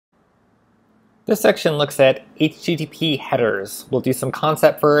This section looks at HTTP headers. We'll do some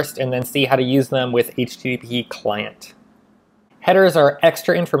concept first and then see how to use them with HttpClient. Headers are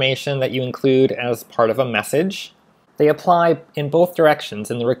extra information that you include as part of a message. They apply in both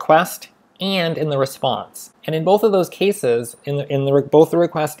directions, in the request and in the response. And in both of those cases, both the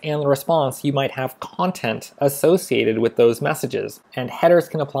request and the response, you might have content associated with those messages, and headers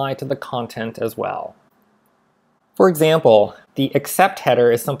can apply to the content as well. For example, the accept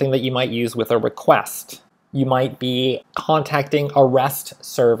header is something that you might use with a request. You might be contacting a REST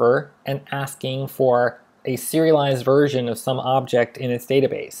server and asking for a serialized version of some object in its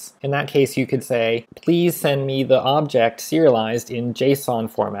database. In that case, you could say, please send me the object serialized in JSON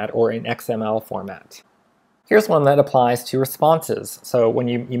format or in XML format. Here's one that applies to responses. So when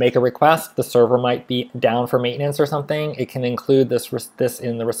you make a request, the server might be down for maintenance or something. It can include this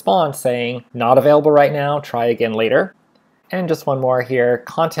in the response saying, not available right now, try again later. And just one more here,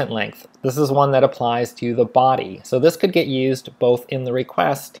 content length. This is one that applies to the body. So this could get used both in the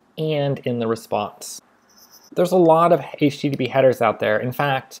request and in the response. There's a lot of HTTP headers out there. In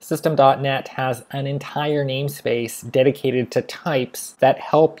fact, System.net has an entire namespace dedicated to types that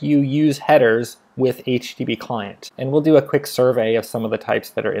help you use headers with HttpClient. And we'll do a quick survey of some of the types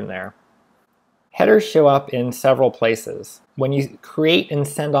that are in there. Headers show up in several places. When you create and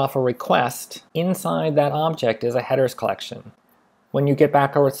send off a request, inside that object is a headers collection. When you get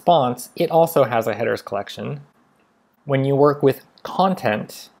back a response, it also has a headers collection. When you work with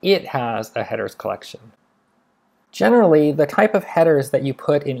content, it has a headers collection. Generally, the type of headers that you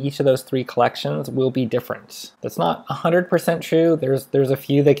put in each of those three collections will be different. That's not 100% true. There's a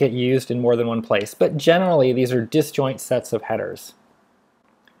few that get used in more than one place, but generally these are disjoint sets of headers.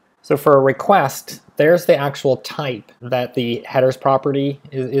 So for a request, there's the actual type that the headers property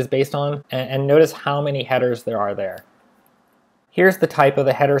is based on, and notice how many headers there are there. Here's the type of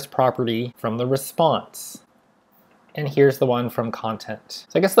the headers property from the response. And here's the one from content.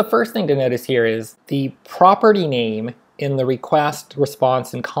 So I guess the first thing to notice here is the property name in the request,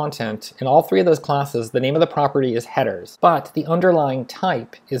 response, and content. In all three of those classes, the name of the property is headers, but the underlying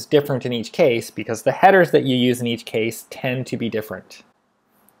type is different in each case because the headers that you use in each case tend to be different.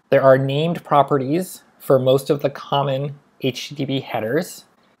 There are named properties for most of the common HTTP headers.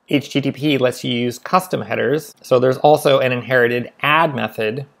 HTTP lets you use custom headers, so there's also an inherited add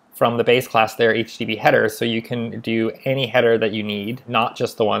method from the base class there, HTTP headers, so you can do any header that you need, not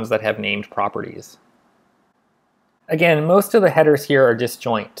just the ones that have named properties. Again, most of the headers here are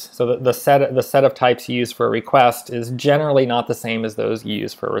disjoint, so the set of types used for a request is generally not the same as those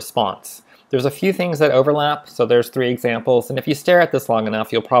used for a response. There's a few things that overlap, so there's 3 examples, and if you stare at this long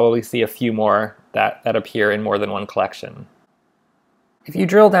enough, you'll probably see a few more that appear in more than one collection. If you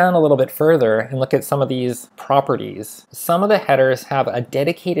drill down a little bit further and look at some of these properties, some of the headers have a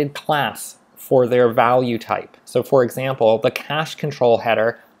dedicated class for their value type. So for example, the cache control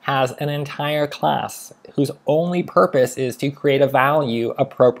header has an entire class whose only purpose is to create a value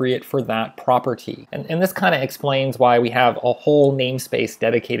appropriate for that property. And this kind of explains why we have a whole namespace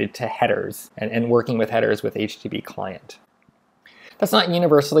dedicated to headers and working with headers with HttpClient. That's not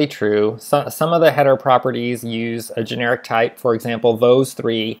universally true. Some of the header properties use a generic type. For example, those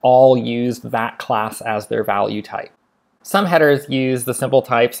 3 all use that class as their value type. Some headers use the simple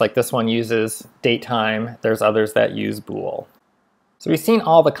types, like this one uses datetime. There's others that use bool. So we've seen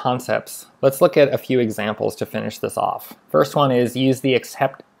all the concepts. Let's look at a few examples to finish this off. First one is use the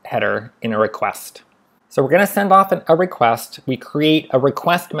accept header in a request. So we're going to send off a request. We create a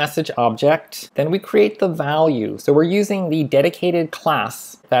request message object. Then we create the value. So we're using the dedicated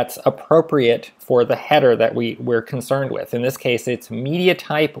class that's appropriate for the header that we're concerned with. In this case, it's media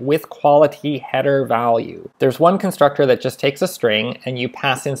type with quality header value. There's one constructor that just takes a string and you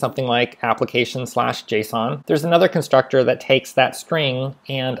pass in something like application/JSON. There's another constructor that takes that string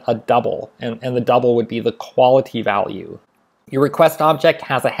and a double, and the double would be the quality value. Your request object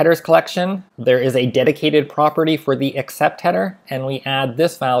has a headers collection. There is a dedicated property for the accept header, and we add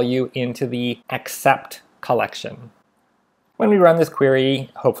this value into the accept collection. When we run this query,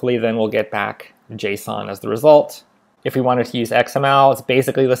 hopefully then we'll get back JSON as the result. If we wanted to use XML, it's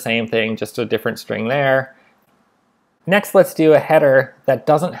basically the same thing, just a different string there. Next, let's do a header that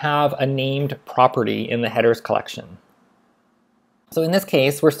doesn't have a named property in the headers collection. So in this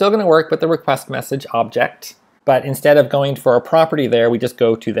case, we're still going to work with the request message object. But instead of going for a property there, we just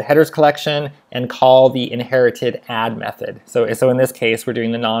go to the headers collection and call the inherited add method. So in this case, we're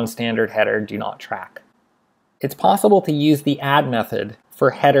doing the non-standard header do not track. It's possible to use the add method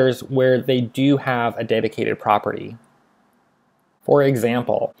for headers where they do have a dedicated property. For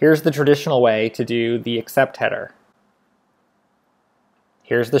example, here's the traditional way to do the accept header.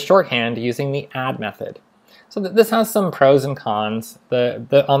 Here's the shorthand using the add method. So this has some pros and cons.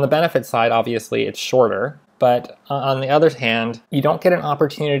 On the benefit side, obviously, it's shorter. But on the other hand, you don't get an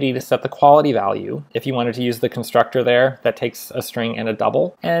opportunity to set the quality value if you wanted to use the constructor there that takes a string and a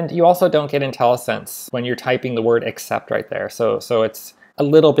double. And you also don't get IntelliSense when you're typing the word except right there. So it's a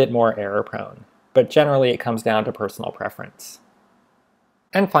little bit more error prone. But generally, it comes down to personal preference.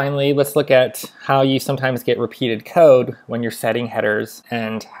 And finally, let's look at how you sometimes get repeated code when you're setting headers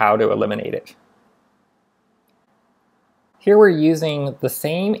and how to eliminate it. Here we're using the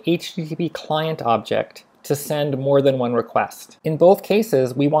same HTTP client object to send more than one request. In both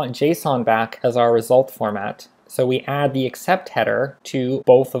cases, we want JSON back as our result format, so we add the accept header to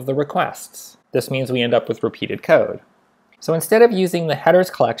both of the requests. This means we end up with repeated code. So instead of using the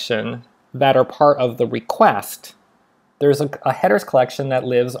headers collection that are part of the request, there's a headers collection that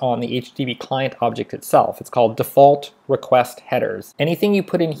lives on the HTTP client object itself. It's called default request headers. Anything you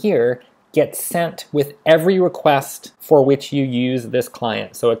put in here gets sent with every request for which you use this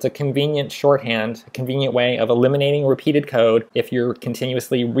client. So it's a convenient shorthand, a convenient way of eliminating repeated code if you're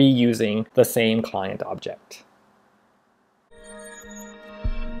continuously reusing the same client object.